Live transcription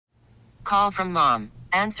Call from mom.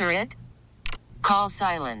 Answer it. Call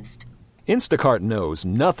silenced. Instacart knows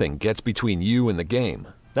nothing gets between you and the game.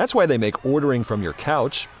 That's why they make ordering from your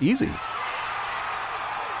couch easy.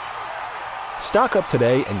 Stock up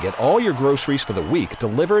today and get all your groceries for the week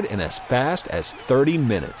delivered in as fast as 30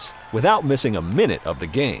 minutes without missing a minute of the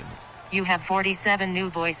game. You have 47 new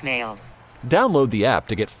voicemails. Download the app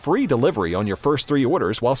to get free delivery on your first 3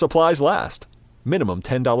 orders while supplies last. Minimum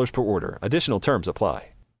 $10 per order. Additional terms apply.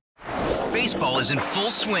 Baseball is in full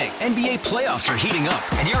swing. NBA playoffs are heating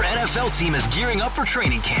up, and your NFL team is gearing up for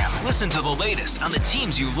training camp. Listen to the latest on the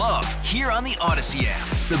teams you love here on the Odyssey app.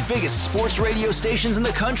 The biggest sports radio stations in the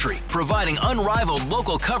country, providing unrivaled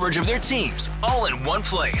local coverage of their teams, all in one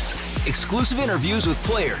place. Exclusive interviews with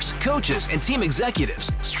players, coaches, and team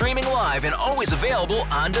executives, streaming live and always available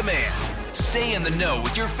on demand. Stay in the know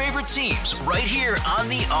with your favorite teams right here on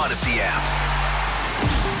the Odyssey app.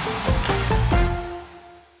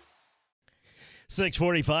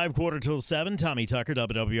 6:45, 6:45. Tommy Tucker,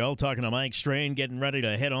 WWL, talking to Mike Strain, getting ready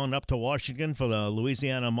to head on up to Washington for the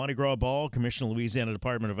Louisiana Mardi Gras Ball, Commissioner, Louisiana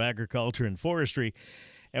Department of Agriculture and Forestry.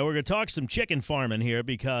 And we're going to talk some chicken farming here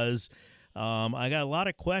because I got a lot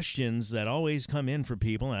of questions that always come in for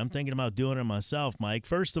people, and I'm thinking about doing it myself, Mike.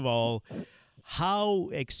 First of all, how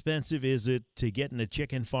expensive is it to get into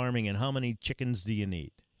chicken farming, and how many chickens do you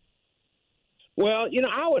need? Well,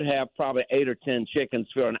 I would have probably 8 or 10 chickens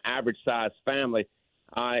for an average-sized family.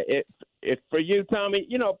 If for you, Tommy,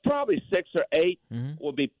 probably 6 or 8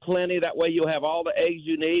 will be plenty. That way you'll have all the eggs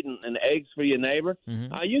you need and eggs for your neighbor.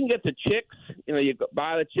 You can get the chicks. You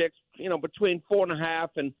buy the chicks, between $4.50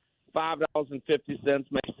 and $5.50,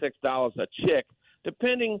 maybe $6 a chick,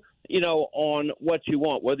 depending, on what you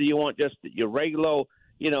want, whether you want just your regular,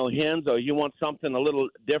 hens, or you want something a little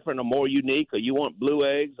different or more unique, or you want blue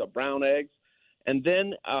eggs or brown eggs. And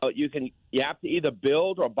then you have to either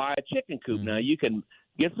build or buy a chicken coop. Now, you can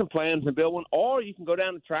get some plans and build one, or you can go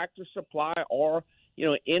down to Tractor Supply or,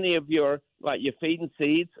 any of your feed and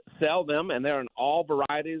seeds, sell them, and they're in all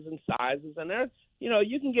varieties and sizes. And they're,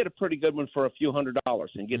 you can get a pretty good one for a few $100s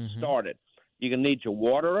and get started. You can need your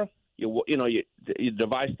waterer, your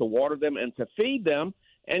device to water them and to feed them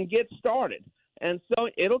and get started. And so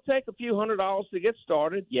it'll take a few $100s to get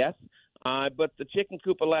started, yes. But the chicken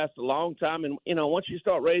coop will last a long time. And, once you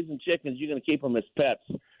start raising chickens, you're going to keep them as pets.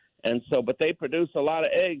 And so, but they produce a lot of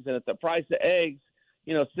eggs. And at the price of eggs,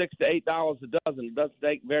 $6 to $8 a dozen, it doesn't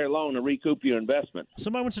take very long to recoup your investment.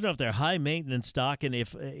 Somebody wants to know if they're high maintenance stock, and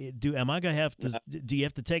do you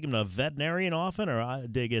have to take them to a veterinarian often, or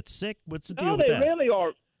do they get sick? What's the deal with that? No, they really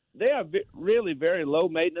are. They are really very low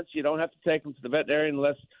maintenance. You don't have to take them to the veterinarian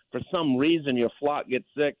unless for some reason your flock gets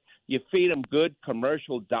sick. You feed them good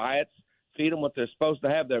commercial diets. Feed them what they're supposed to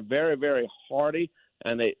have. They're very, very hardy,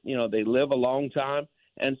 and they live a long time.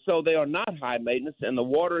 And so they are not high maintenance. And the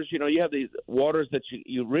waters, you have these waters that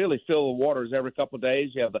you really fill the waters every couple of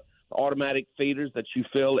days. You have the automatic feeders that you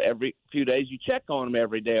fill every few days. You check on them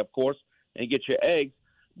every day, of course, and get your eggs.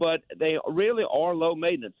 But they really are low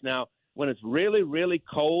maintenance. Now, when it's really, really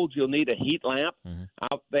cold, you'll need a heat lamp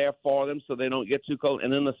out there for them so they don't get too cold.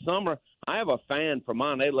 And in the summer, I have a fan for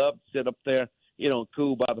mine. They love to sit up there,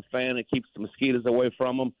 cool by the fan. It keeps the mosquitoes away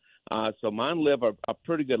from them. So mine live a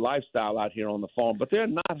pretty good lifestyle out here on the farm, but they're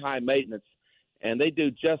not high maintenance, and they do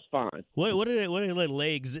just fine. What do they lay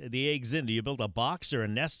the eggs in? Do you build a box or a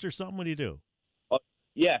nest or something? What do you do?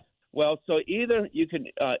 Yeah. Well, so either you can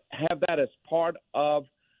have that as part of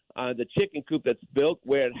the chicken coop that's built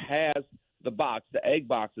where it has the box, the egg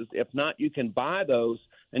boxes. If not, you can buy those,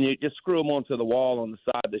 and you just screw them onto the wall on the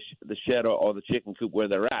side of the shed or the chicken coop where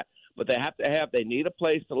they're at. But they need a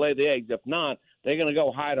place to lay the eggs. If not, they're going to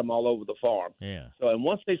go hide them all over the farm. Yeah. So, and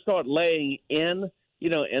once they start laying in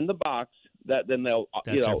the box, then they'll,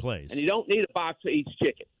 That's their place. And you don't need a box for each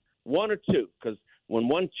chicken, 1 or 2, because when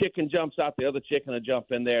one chicken jumps out, the other chicken will jump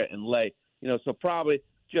in there and lay. So probably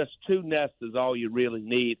just 2 nests is all you really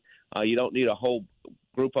need. You don't need a whole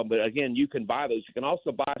group of them. But again, you can buy those. You can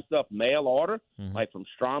also buy stuff mail order, like from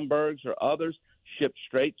Stromberg's or others, shipped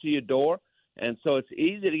straight to your door. And so it's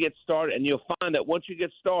easy to get started, and you'll find that once you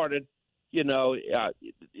get started, you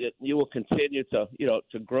will continue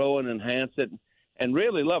to grow and enhance it, and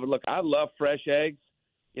really love it. Look, I love fresh eggs,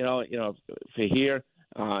 for here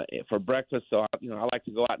for breakfast. So I like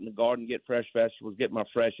to go out in the garden, get fresh vegetables, get my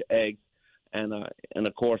fresh eggs, and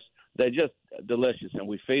of course they're just delicious, and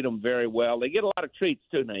we feed them very well. They get a lot of treats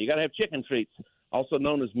too. Now you got to have chicken treats, also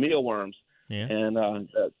known as mealworms. Yeah. And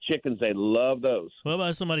chickens, they love those. What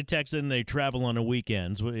about somebody texts in they travel on the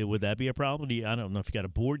weekends? Would that be a problem? I don't know if you got to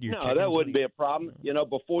board your chickens. No, that wouldn't be a problem.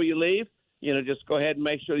 Before you leave, just go ahead and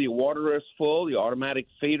make sure your water is full, your automatic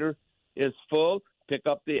feeder is full, pick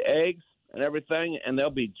up the eggs and everything, and they'll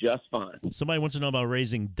be just fine. Somebody wants to know about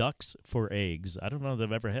raising ducks for eggs. I don't know if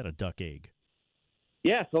they've ever had a duck egg.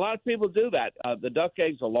 Yes, a lot of people do that. The duck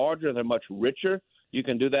eggs are larger. They're much richer. You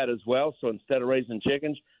can do that as well. So instead of raising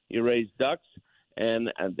chickens, you raise ducks, and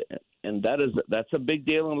that's a big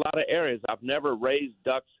deal in a lot of areas. I've never raised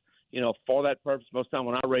ducks, for that purpose. Most of the time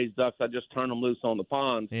when I raise ducks, I just turn them loose on the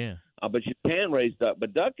ponds. Yeah. But you can raise ducks.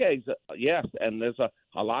 But duck eggs, yes, and there's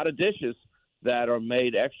a lot of dishes that are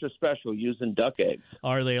made extra special using duck eggs.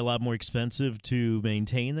 Are they a lot more expensive to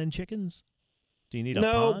maintain than chickens? Do you need a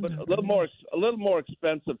pond? No, but a little more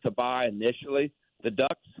expensive to buy initially, the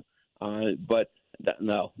ducks. But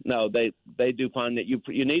no, they do find that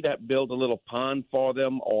you need to build a little pond for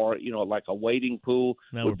them, or like a wading pool.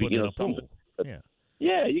 Now we're putting in a pool.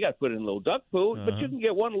 Yeah, you got to put in a little duck pool, Uh-huh. but you can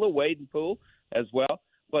get one little wading pool as well.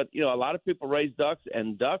 But a lot of people raise ducks,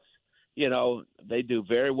 and ducks, they do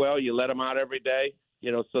very well. You let them out every day,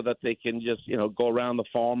 so that they can just go around the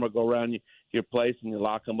farm or go around your place, and you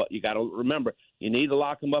lock them up. You got to remember, you need to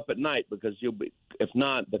lock them up at night, because if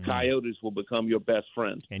not, the coyotes will become your best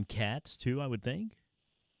friend. And cats too, I would think.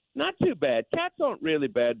 Not too bad. Cats aren't really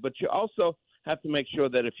bad, but you also have to make sure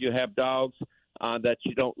that if you have dogs, that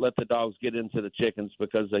you don't let the dogs get into the chickens,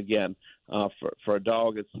 because again, for a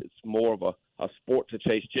dog, it's more of a sport to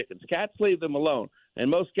chase chickens. Cats, leave them alone. In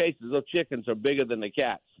most cases, those chickens are bigger than the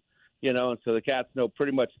cats, and so the cats know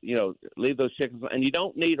pretty much, leave those chickens. And you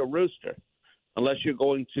don't need a rooster unless you're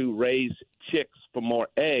going to raise chicks for more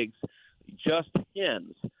eggs, just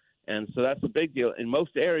hens. And so that's a big deal. In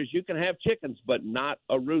most areas, you can have chickens, but not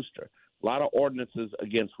a rooster. A lot of ordinances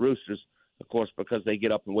against roosters, of course, because they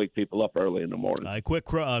get up and wake people up early in the morning. Quick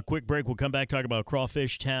break. We'll come back, talk about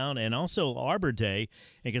Crawfish Town and also Arbor Day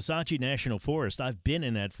in Kisatchie National Forest. I've been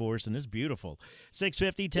in that forest, and it's beautiful.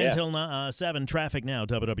 6:50, 10 till 7, traffic now,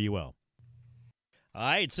 WWL. All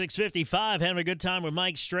right, 6:55, having a good time with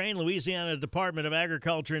Mike Strain, Louisiana Department of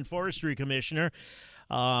Agriculture and Forestry Commissioner.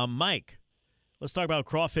 Mike, let's talk about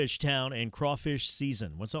Crawfish Town and crawfish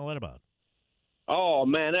season. What's all that about? Oh,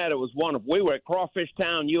 man, it was wonderful. We were at Crawfish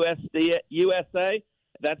Town, USA.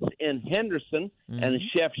 That's in Henderson, and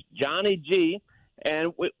Chef Johnny G.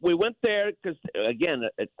 And we went there because, again,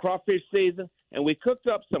 at crawfish season, and we cooked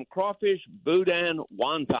up some crawfish boudin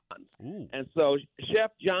wontons. Ooh. And so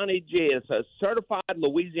Chef Johnny G is a certified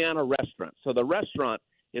Louisiana restaurant. So the restaurant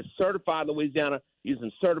is certified Louisiana,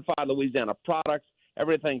 using certified Louisiana products,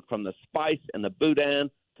 everything from the spice and the boudin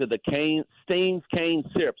to the Steen's cane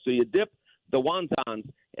syrup. So you dip the wontons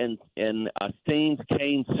in Steen's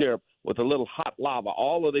cane syrup with a little hot lava,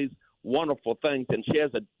 all of these wonderful things. And she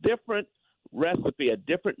has a different recipe, a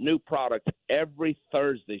different new product every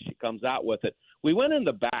Thursday. She comes out with it. We went in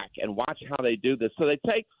the back and watched how they do this. So they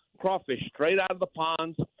take crawfish straight out of the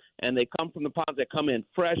ponds, and they come from the ponds. They come in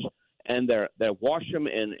fresh, and they wash them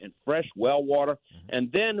in fresh well water.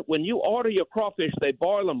 And then when you order your crawfish, they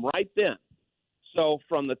boil them right then. So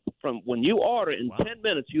from when you order, in 10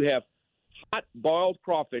 minutes, you have hot boiled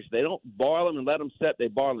crawfish. They don't boil them and let them set. They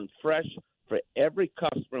boil them fresh for every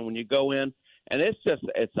customer when you go in. And it's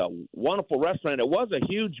a wonderful restaurant. It was a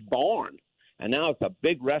huge barn, and now it's a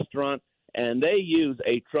big restaurant, and they use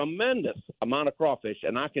a tremendous amount of crawfish.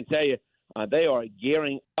 And I can tell you, they are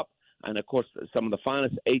gearing up, and, of course, some of the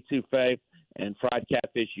finest etouffee and fried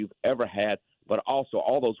catfish you've ever had, but also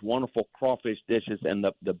all those wonderful crawfish dishes. And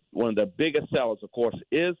the one of the biggest sellers, of course,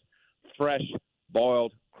 is fresh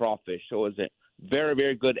boiled crawfish. So it's very,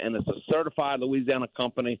 very good, and it's a certified Louisiana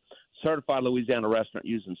company, certified Louisiana restaurant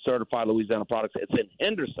using certified Louisiana products. It's in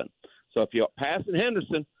Henderson. So if you're passing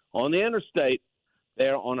Henderson on the interstate,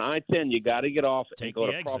 there on I-10, you got to get off and go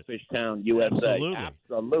to Crawfish Town, USA.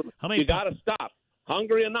 Absolutely. You got to stop.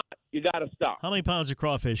 Hungry or not, you got to stop. How many pounds of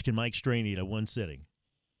crawfish can Mike Strain eat at one sitting?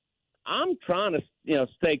 I'm trying to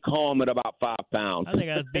stay calm at about 5 pounds. I think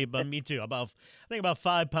that'd be about me too. I think about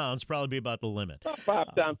 5 pounds probably be about the limit. About 5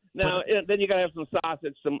 pounds. Now then you got to have some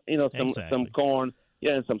sausage, some corn,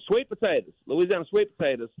 and some sweet potatoes, Louisiana sweet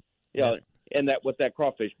potatoes, in that with that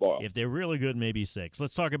crawfish boil. If they're really good, maybe 6.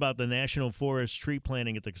 Let's talk about the National Forest tree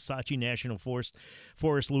planting at the Kisatchie National Forest,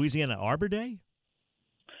 Louisiana Arbor Day.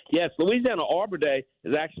 Yes, Louisiana Arbor Day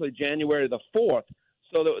is actually January the 4th.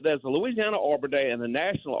 So there's the Louisiana Arbor Day and the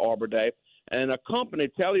National Arbor Day, and a company,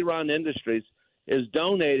 Telluride Industries, is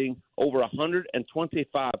donating over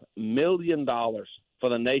 $125 million for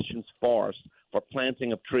the nation's forest for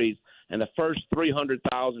planting of trees. And the first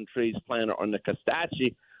 300,000 trees planted on the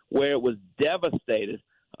Kisatchie, where it was devastated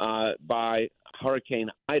by Hurricane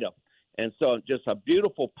Ida. And so just a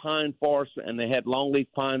beautiful pine forest, and they had longleaf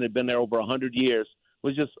pine that had been there over 100 years,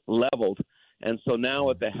 was just leveled. And so now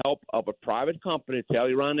with the help of a private company,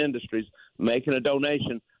 Talleyrand Industries, making a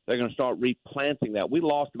donation, they're going to start replanting that. We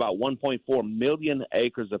lost about 1.4 million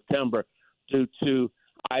acres of timber due to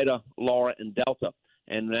Ida, Laura, and Delta.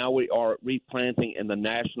 And now we are replanting in the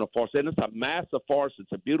national forest. And it's a massive forest.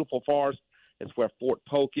 It's a beautiful forest. It's where Fort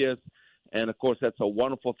Polk is. And, of course, that's a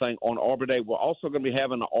wonderful thing on Arbor Day. We're also going to be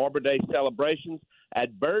having the Arbor Day celebrations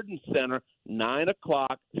at Burden Center, 9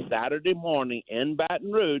 o'clock Saturday morning in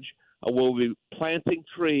Baton Rouge. We'll be planting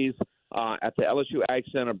trees at the LSU Ag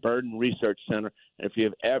Center, Burden Research Center. And if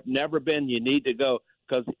you've never been, you need to go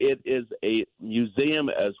because it is a museum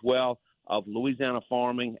as well of Louisiana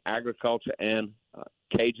farming, agriculture, and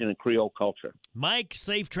Cajun and Creole culture. Mike,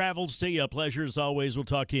 safe travels to you. Pleasure as always. We'll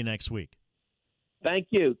talk to you next week. Thank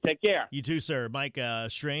you. Take care. You too, sir. Mike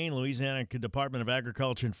Strain, Louisiana Department of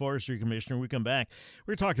Agriculture and Forestry Commissioner. We come back.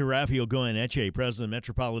 We're talking to Rafael Goyeneche, President of the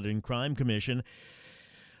Metropolitan Crime Commission.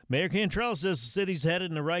 Mayor Cantrell says the city's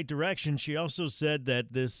headed in the right direction. She also said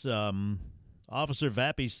that this Officer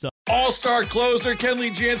Vappy stuff. All-star closer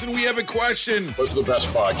Kenley Jansen, we have a question. What's the best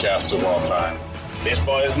podcast of all time?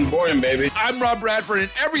 Baseball isn't boring, baby. I'm Rob Bradford,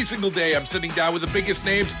 and every single day I'm sitting down with the biggest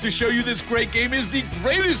names to show you this great game is the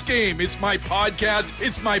greatest game. It's my podcast.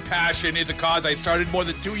 It's my passion. It's a cause I started more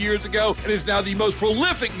than 2 years ago and is now the most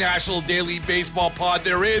prolific national daily baseball pod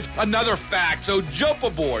there is. Another fact, so jump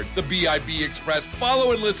aboard the BIB Express.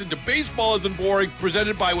 Follow and listen to Baseball Isn't Boring,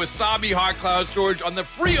 presented by Wasabi Hot Cloud Storage on the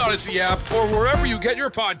free Odyssey app or wherever you get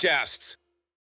your podcasts.